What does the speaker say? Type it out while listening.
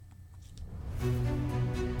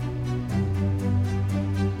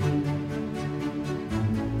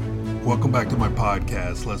Welcome back to my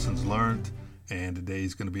podcast, Lessons Learned, and today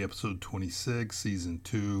is going to be episode 26, season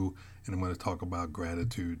 2, and I'm going to talk about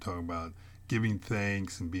gratitude, talk about giving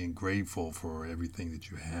thanks and being grateful for everything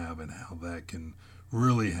that you have and how that can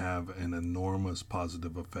really have an enormous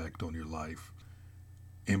positive effect on your life.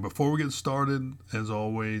 And before we get started, as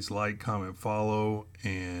always, like, comment, follow,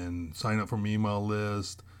 and sign up for my email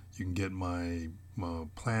list. You can get my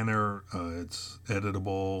planner. It's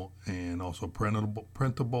editable and also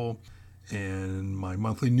printable, and my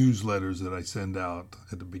monthly newsletters that I send out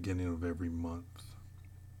at the beginning of every month.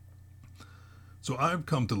 So I've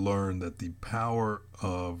come to learn that the power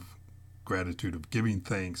of gratitude, of giving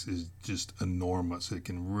thanks, is just enormous. It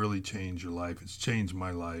can really change your life. It's changed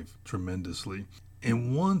my life tremendously.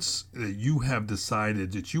 And once you have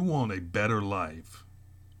decided that you want a better life,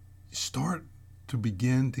 start to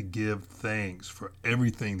begin to give thanks for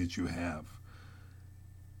everything that you have.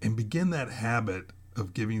 And begin that habit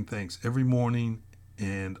of giving thanks every morning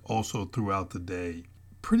and also throughout the day.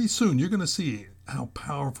 Pretty soon you're going to see how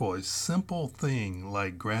powerful a simple thing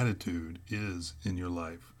like gratitude is in your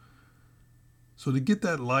life. So to get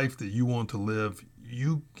that life that you want to live,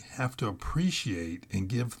 you have to appreciate and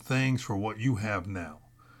give thanks for what you have now.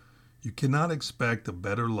 You cannot expect a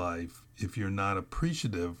better life if you're not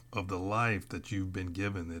appreciative of the life that you've been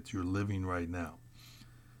given, that you're living right now.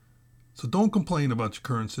 So don't complain about your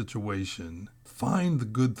current situation. Find the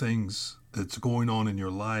good things that's going on in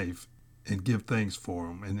your life and give thanks for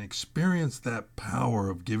them, and experience that power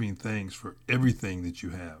of giving thanks for everything that you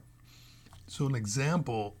have. So an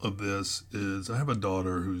example of this is I have a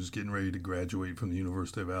daughter who's getting ready to graduate from the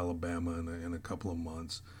University of Alabama in a couple of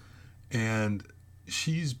months, and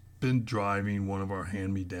she's been driving one of our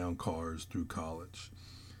hand-me-down cars through college.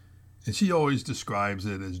 And she always describes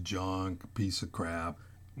it as junk, a piece of crap,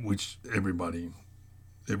 which everybody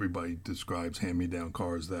describes hand-me-down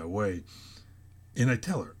cars that way. And I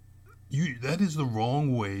tell her, that is the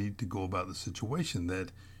wrong way to go about the situation,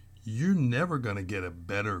 that you're never going to get a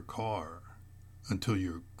better car until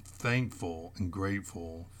you're thankful and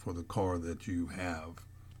grateful for the car that you have.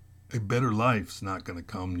 A better life's not going to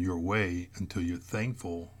come your way until you're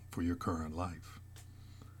thankful for your current life.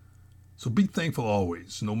 So be thankful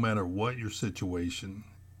always, no matter what your situation.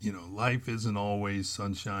 Life isn't always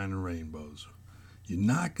sunshine and rainbows. You're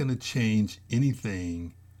not going to change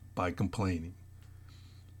anything by complaining.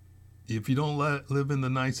 If you don't live in the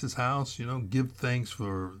nicest house, give thanks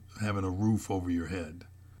for having a roof over your head.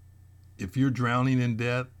 If you're drowning in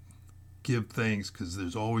debt, give thanks, because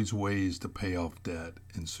there's always ways to pay off debt,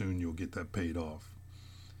 and soon you'll get that paid off.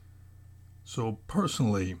 So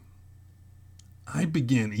personally, I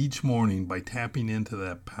begin each morning by tapping into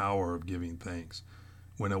that power of giving thanks.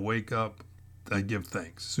 When I wake up, I give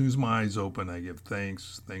thanks. As soon as my eyes open, I give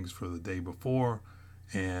thanks for the day before.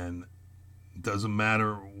 And it doesn't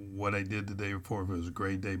matter what I did the day before, if it was a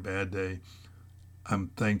great day, bad day, I'm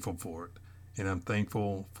thankful for it. And I'm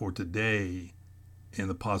thankful for today and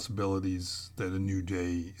the possibilities that a new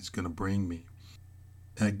day is going to bring me.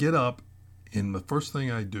 And I get up, and the first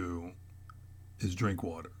thing I do is drink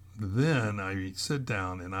water. Then I sit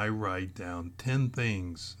down and I write down 10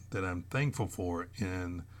 things that I'm thankful for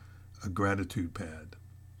in a gratitude pad.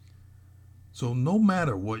 So no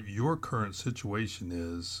matter what your current situation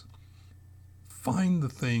is, find the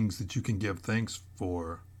things that you can give thanks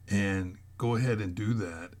for and go ahead and do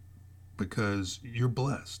that, because you're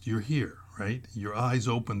blessed. You're here, right? Your eyes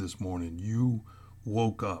opened this morning. You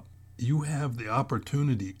woke up. You have the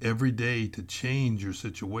opportunity every day to change your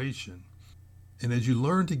situation. And as you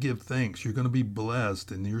learn to give thanks, you're going to be blessed,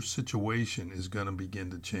 and your situation is going to begin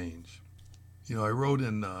to change. I wrote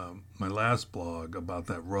in my last blog about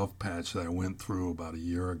that rough patch that I went through about a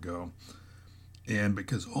year ago. And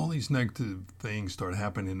because all these negative things started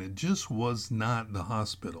happening, it just was not the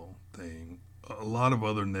hospital thing. A lot of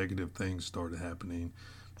other negative things started happening.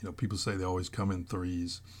 People say they always come in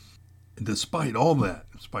threes. And despite all that,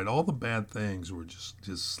 despite all the bad things were just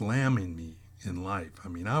slamming me in life.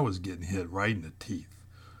 I was getting hit right in the teeth.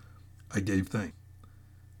 I gave thanks.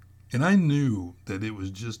 And I knew that it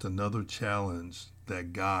was just another challenge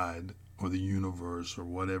that God or the universe or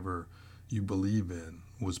whatever you believe in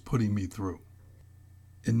was putting me through.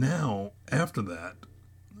 And now, after that,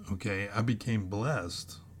 I became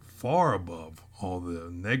blessed far above all the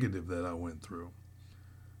negative that I went through.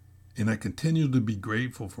 And I continued to be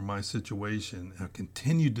grateful for my situation. I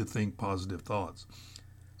continued to think positive thoughts.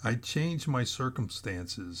 I changed my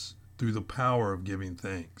circumstances through the power of giving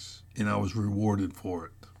thanks, and I was rewarded for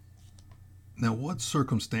it. Now, what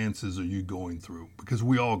circumstances are you going through? Because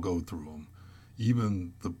we all go through them.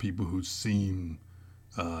 Even the people who seem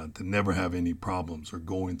to never have any problems or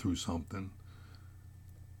going through something.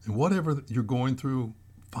 And whatever you're going through,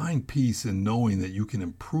 find peace in knowing that you can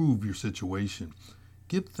improve your situation.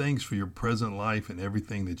 Give thanks for your present life and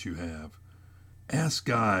everything that you have. Ask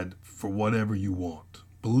God for whatever you want.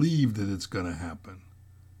 Believe that it's going to happen.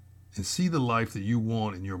 And see the life that you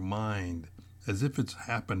want in your mind as if it's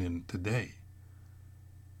happening today.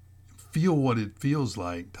 Feel what it feels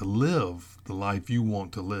like to live the life you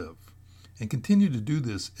want to live. And continue to do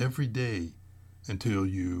this every day until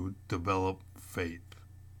you develop faith.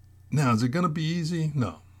 Now, is it going to be easy?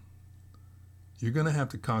 No. You're going to have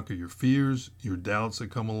to conquer your fears, your doubts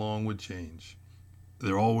that come along with change.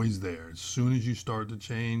 They're always there. As soon as you start to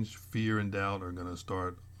change, fear and doubt are going to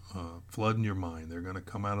start flooding your mind. They're going to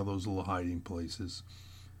come out of those little hiding places.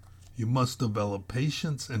 You must develop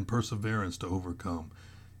patience and perseverance to overcome.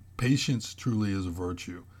 Patience truly is a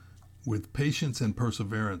virtue. With patience and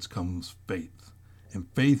perseverance comes faith, and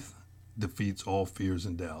faith defeats all fears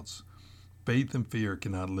and doubts. Faith and fear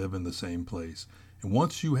cannot live in the same place. And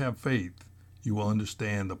once you have faith, you will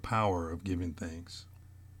understand the power of giving thanks.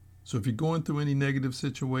 So if you're going through any negative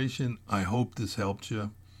situation, I hope this helped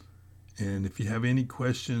you. And if you have any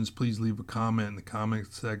questions, please leave a comment in the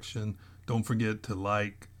comment section. Don't forget to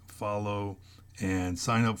like, follow, and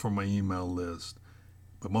sign up for my email list.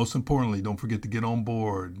 But most importantly, don't forget to get on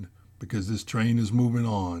board, because this train is moving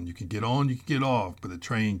on. You can get on, you can get off, but the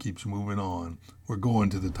train keeps moving on. We're going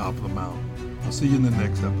to the top of the mountain. I'll see you in the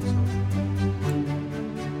next episode.